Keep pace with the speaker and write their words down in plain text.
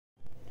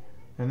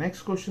The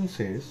next question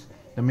says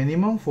the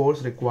minimum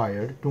force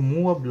required to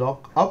move a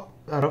block up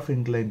a rough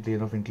inclined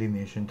plane of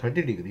inclination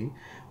 30 degree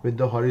with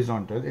the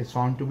horizontal is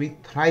found to be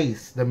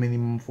thrice the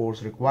minimum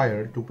force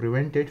required to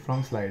prevent it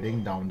from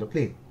sliding down the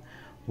plane.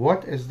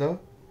 What is the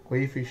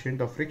coefficient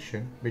of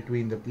friction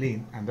between the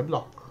plane and the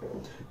block?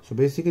 So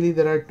basically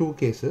there are two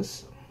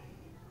cases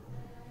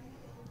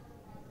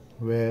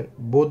where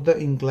both the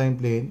inclined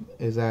plane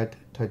is at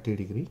 30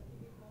 degree.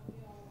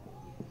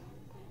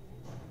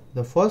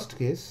 The first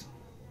case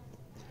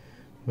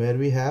where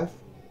we have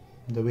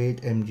the weight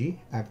mg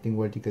acting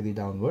vertically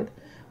downward,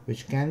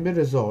 which can be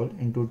resolved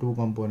into two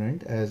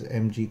components as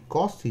mg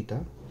cos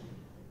theta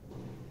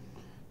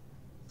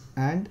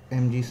and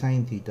mg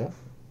sin theta.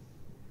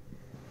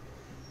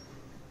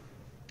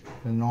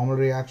 The normal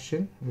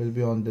reaction will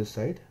be on this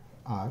side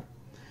r,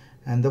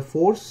 and the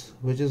force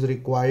which is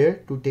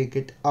required to take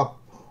it up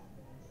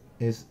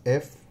is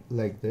F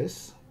like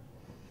this,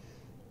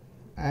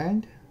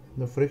 and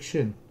the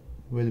friction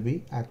will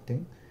be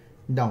acting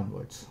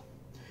downwards.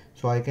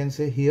 So I can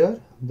say here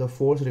the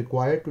force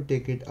required to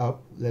take it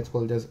up, let's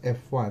call it as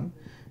F1,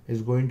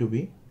 is going to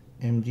be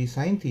mg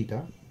sin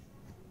theta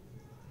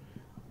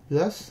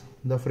plus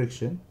the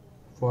friction,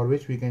 for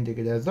which we can take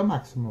it as the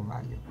maximum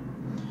value.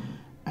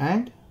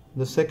 And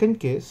the second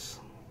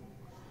case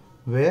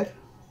where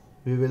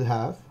we will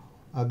have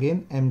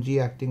again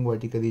mg acting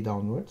vertically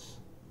downwards,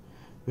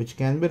 which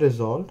can be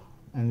resolved,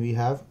 and we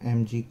have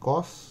mg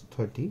cos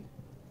 30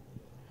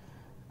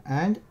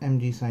 and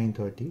mg sin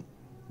 30.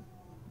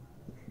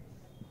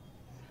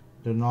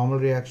 The normal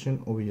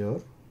reaction over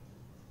here.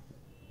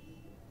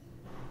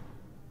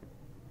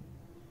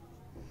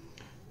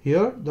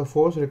 Here the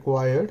force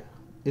required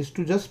is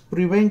to just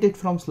prevent it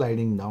from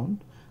sliding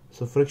down.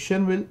 So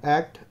friction will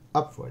act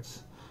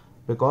upwards,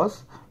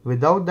 because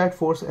without that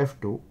force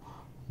F2,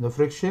 the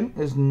friction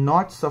is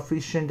not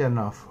sufficient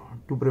enough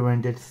to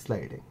prevent it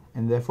sliding,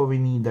 and therefore we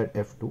need that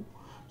F2.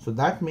 So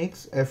that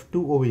makes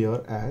F2 over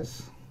here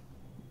as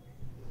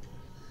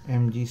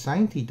mg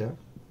sin theta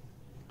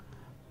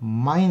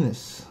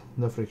minus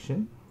the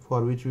friction,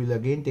 for which we will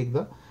again take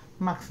the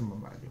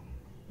maximum value.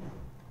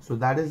 So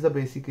that is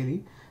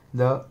basically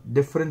the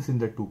difference in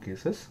the two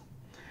cases.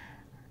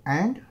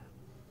 And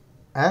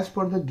as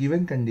per the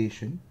given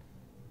condition,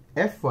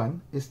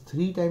 F1 is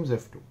 3 times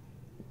F2.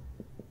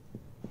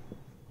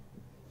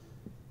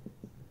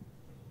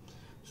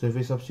 So if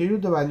we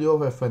substitute the value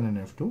of F1 and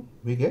F2,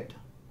 we get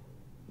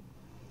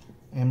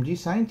mg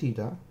sin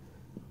theta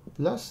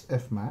plus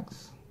F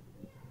max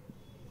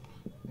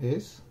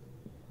is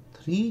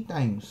 3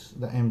 times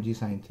the mg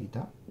sin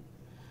theta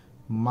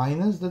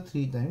minus the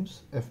 3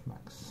 times F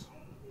max.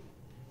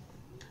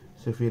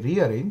 So if we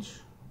rearrange,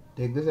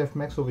 take this F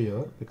max over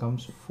here,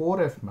 becomes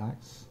 4 F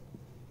max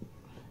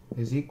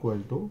is equal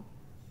to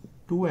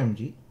 2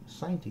 mg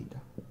sin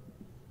theta,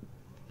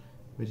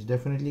 which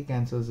definitely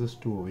cancels this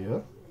 2 over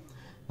here.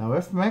 Now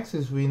F max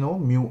is, we know,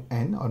 mu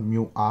n or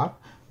mu r,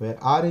 where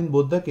r in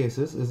both the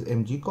cases is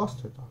mg cos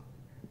theta.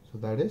 So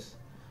that is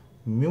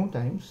mu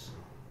times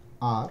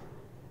r,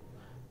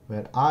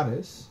 where r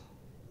is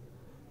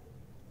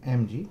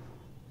mg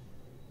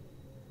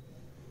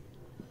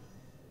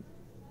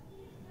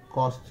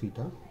cos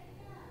theta,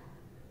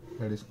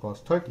 that is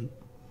cos 30,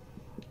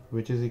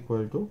 which is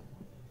equal to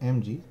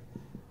mg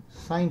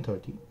sin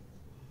 30.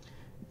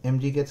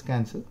 Mg gets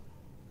cancelled.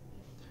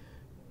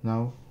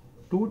 Now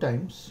 2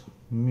 times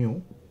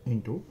mu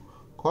into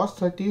cos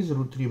 30 is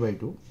root 3 by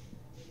 2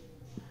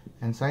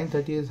 and sin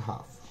 30 is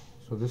half.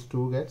 So this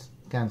 2 gets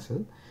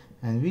cancelled,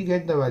 and we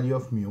get the value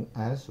of mu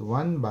as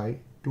 1 by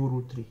 2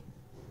 root 3,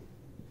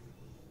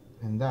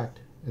 and that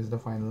is the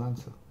final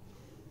answer.